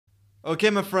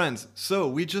Okay, my friends, so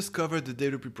we just covered the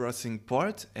data preprocessing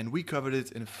part and we covered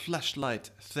it in a flashlight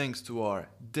thanks to our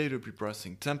data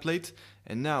preprocessing template.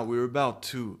 And now we're about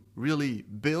to really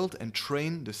build and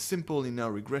train the simple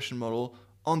linear regression model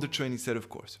on the training set, of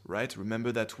course, right?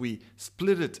 Remember that we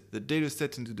splitted the data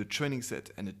set into the training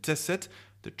set and the test set.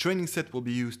 The training set will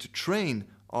be used to train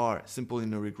our simple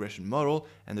linear regression model,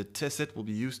 and the test set will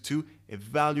be used to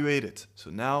evaluate it. So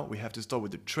now we have to start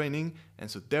with the training,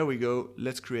 and so there we go.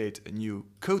 Let's create a new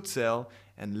code cell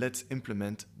and let's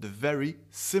implement the very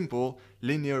simple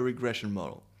linear regression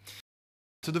model.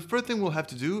 So the first thing we'll have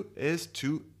to do is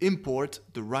to import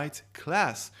the right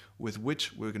class with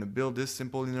which we're going to build this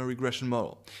simple linear regression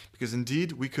model. Because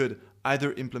indeed, we could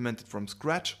either implement it from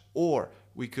scratch or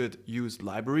we could use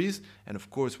libraries. And of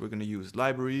course, we're going to use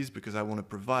libraries because I want to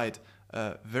provide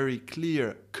a very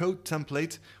clear code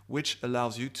template which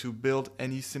allows you to build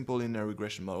any simple linear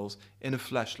regression models in a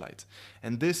flashlight.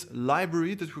 And this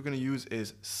library that we're going to use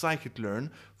is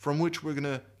scikit-learn, from which we're going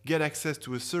to get access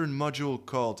to a certain module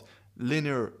called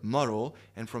linear model,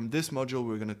 and from this module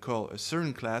we're going to call a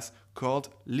certain class called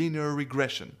linear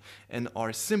regression. And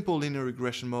our simple linear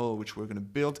regression model which we're going to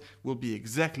build will be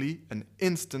exactly an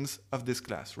instance of this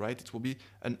class, right? It will be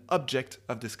an object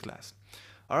of this class.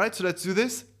 All right, so let's do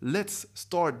this. Let's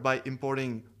start by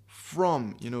importing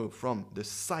from the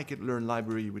scikit-learn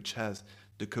library, which has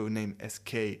the code name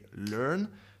sklearn.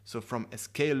 So from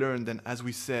sklearn, then as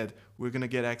we said, we're going to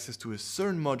get access to a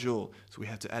certain module. So we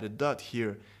have to add a dot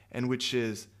here, and which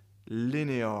is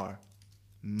linear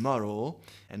model.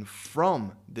 And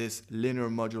from this linear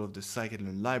module of the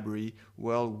scikit-learn library,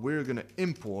 well, we're going to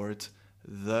import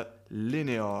the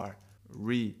linear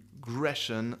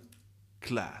regression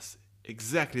class.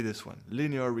 Exactly this one,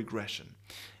 linear regression.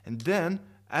 And then,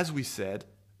 as we said,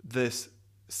 this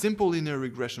simple linear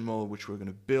regression model which we're going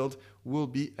to build will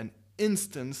be an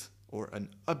instance or an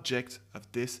object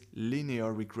of this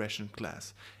linear regression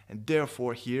class. And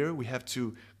therefore here we have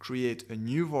to create a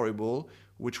new variable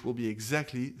which will be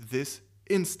exactly this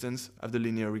instance of the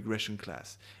linear regression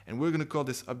class. And we're going to call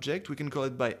this object, we can call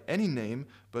it by any name,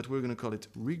 but we're going to call it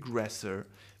regressor,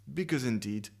 because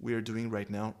indeed we are doing right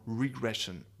now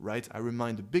regression, right? I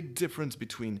remind the big difference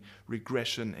between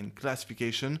regression and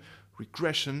classification.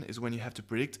 Regression is when you have to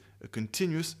predict a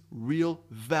continuous real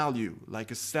value,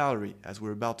 like a salary, as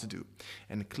we're about to do.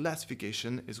 And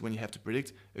classification is when you have to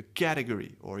predict a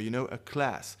category or, a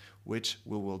class, which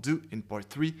we will do in part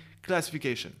 3,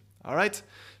 classification. All right?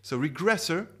 So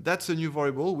regressor, that's a new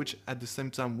variable, which at the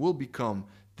same time will become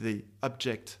the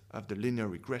object of the linear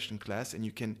regression class, and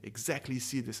you can exactly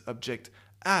see this object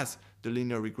as the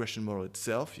linear regression model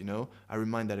itself. I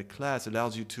remind that a class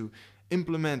allows you to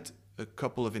implement a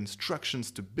couple of instructions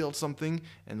to build something,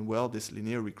 and well, this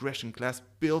linear regression class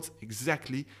builds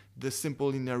exactly the simple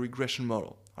linear regression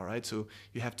model. All right, so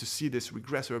you have to see this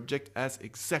regressor object as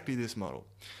exactly this model.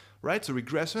 Right, so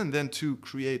regressor, and then to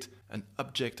create an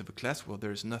object of a class, well,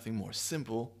 there's nothing more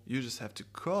simple. You just have to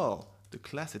call the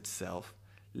class itself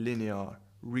linear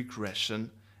regression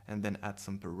and then add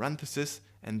some parentheses,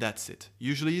 and that's it.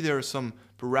 Usually there are some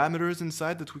parameters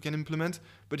inside that we can implement,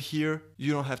 but here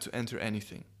you don't have to enter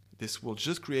anything. This will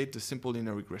just create the simple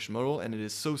linear regression model, and it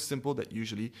is so simple that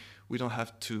usually we don't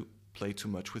have to play too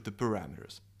much with the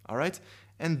parameters. All right,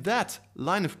 and that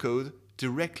line of code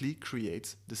directly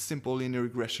creates the simple linear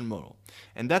regression model.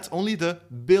 And that's only the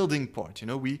building part.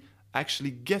 We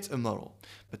actually get a model.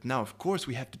 But now, of course,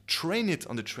 we have to train it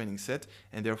on the training set,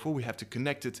 and therefore we have to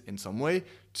connect it in some way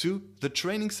to the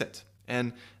training set.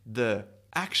 And the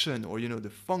action or, the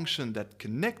function that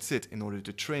connects it in order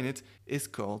to train it is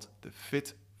called the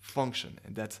fit function.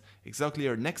 And that's exactly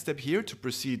our next step here to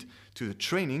proceed to the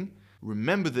training.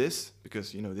 Remember this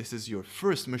because this is your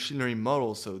first machine learning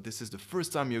model, so this is the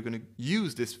first time you're going to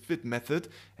use this fit method,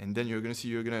 and then you're going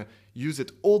to use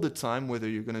it all the time, whether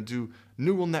you're going to do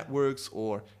neural networks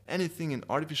or anything in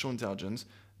artificial intelligence.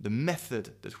 The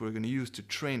method that we're going to use to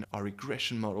train our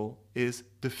regression model is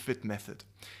the fit method.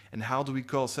 And how do we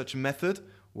call such a method?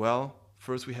 Well,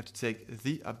 first we have to take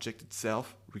the object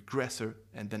itself, regressor,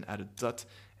 and then add a dot,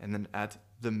 and then add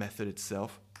the method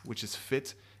itself, which is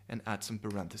fit, and add some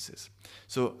parentheses.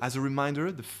 So as a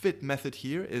reminder, the fit method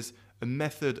here is a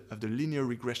method of the linear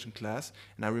regression class,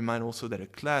 and I remind also that a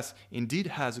class indeed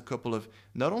has a couple of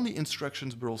not only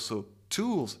instructions but also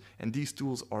tools, and these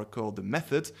tools are called the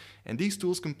methods, and these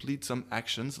tools complete some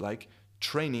actions like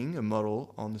training a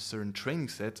model on a certain training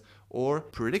set or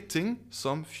predicting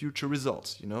some future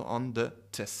results, on the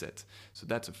test set. So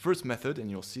that's the first method, and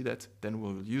you'll see that then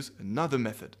we'll use another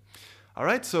method. All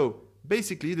right, so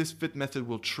basically this fit method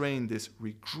will train this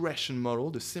regression model,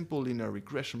 the simple linear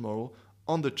regression model,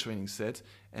 on the training set.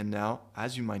 And now,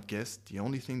 as you might guess, the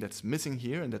only thing that's missing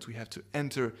here and that we have to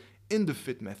enter in the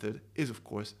fit method is, of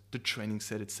course, the training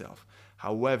set itself.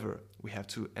 However, we have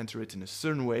to enter it in a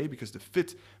certain way because the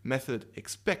fit method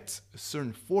expects a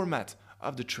certain format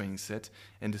of the training set,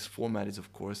 and this format is,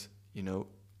 of course,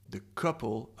 the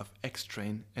couple of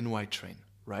xtrain and ytrain,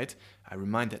 right? I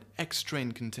remind that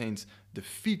xtrain contains the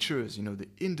features, the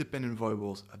independent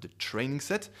variables of the training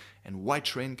set, and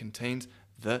ytrain contains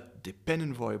the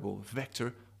dependent variable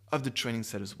vector of the training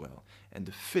set as well. And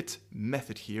the fit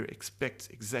method here expects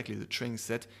exactly the training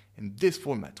set in this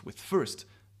format, with first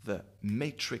the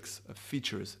matrix of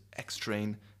features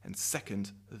xtrain and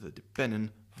second the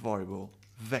dependent variable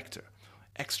vector.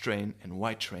 Xtrain and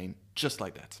ytrain, just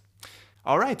like that.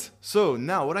 Alright, so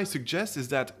now what I suggest is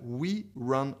that we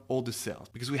run all the cells,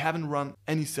 because we haven't run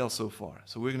any cells so far.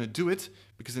 So we're going to do it,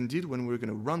 because indeed when we're going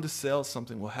to run the cells,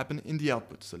 something will happen in the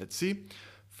output. So let's see.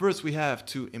 First we have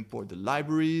to import the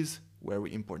libraries, where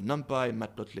we import NumPy,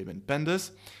 Matplotlib, and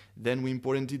Pandas. Then we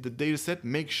import indeed the dataset,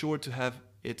 make sure to have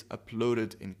it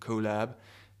uploaded in Colab.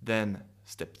 Then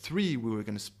step 3, we were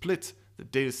going to split the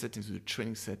dataset into the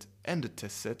training set and the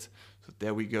test set. So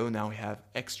there we go, now we have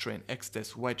xtrain,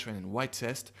 xtest, ytrain, and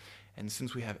ytest. And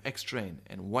since we have xtrain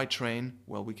and ytrain,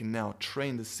 well, we can now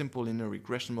train the simple linear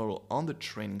regression model on the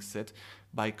training set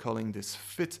by calling this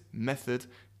fit method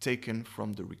taken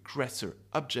from the regressor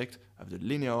object of the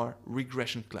linear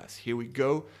regression class. Here we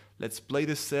go, let's play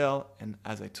the cell, and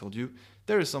as I told you,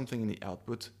 there is something in the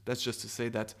output. That's just to say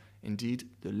that indeed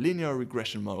the linear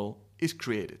regression model is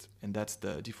created, and that's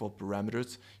the default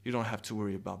parameters. You don't have to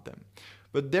worry about them.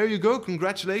 But there you go,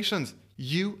 congratulations!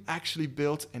 You actually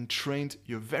built and trained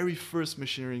your very first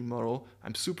machine learning model.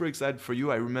 I'm super excited for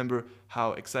you. I remember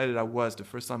how excited I was the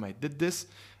first time I did this.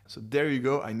 So there you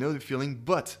go, I know the feeling,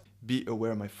 but be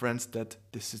aware, my friends, that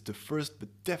this is the first, but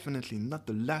definitely not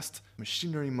the last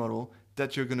machine learning model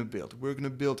that you're going to build. We're going to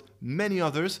build many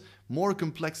others, more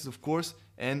complex of course,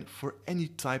 and for any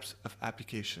types of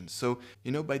applications. So,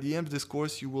 by the end of this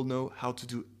course, you will know how to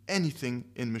do anything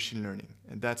in machine learning.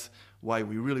 And that's why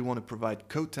we really want to provide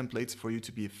code templates for you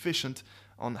to be efficient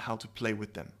on how to play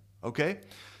with them. Okay?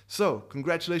 So,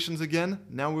 congratulations again.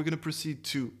 Now we're going to proceed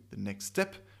to the next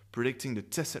step, predicting the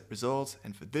test set results.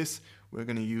 And for this, we're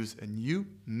going to use a new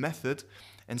method.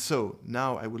 And so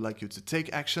now I would like you to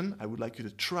take action. I would like you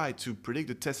to try to predict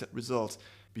the test set results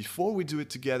before we do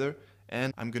it together.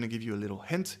 And I'm going to give you a little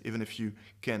hint, even if you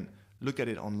can look at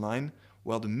it online.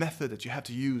 Well, the method that you have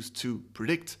to use to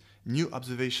predict new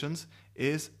observations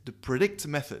is the predict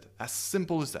method. As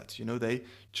simple as that. They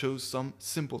chose some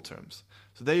simple terms.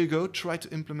 So there you go. Try to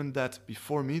implement that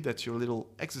before me. That's your little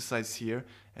exercise here.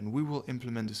 And we will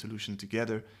implement the solution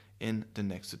together in the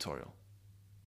next tutorial.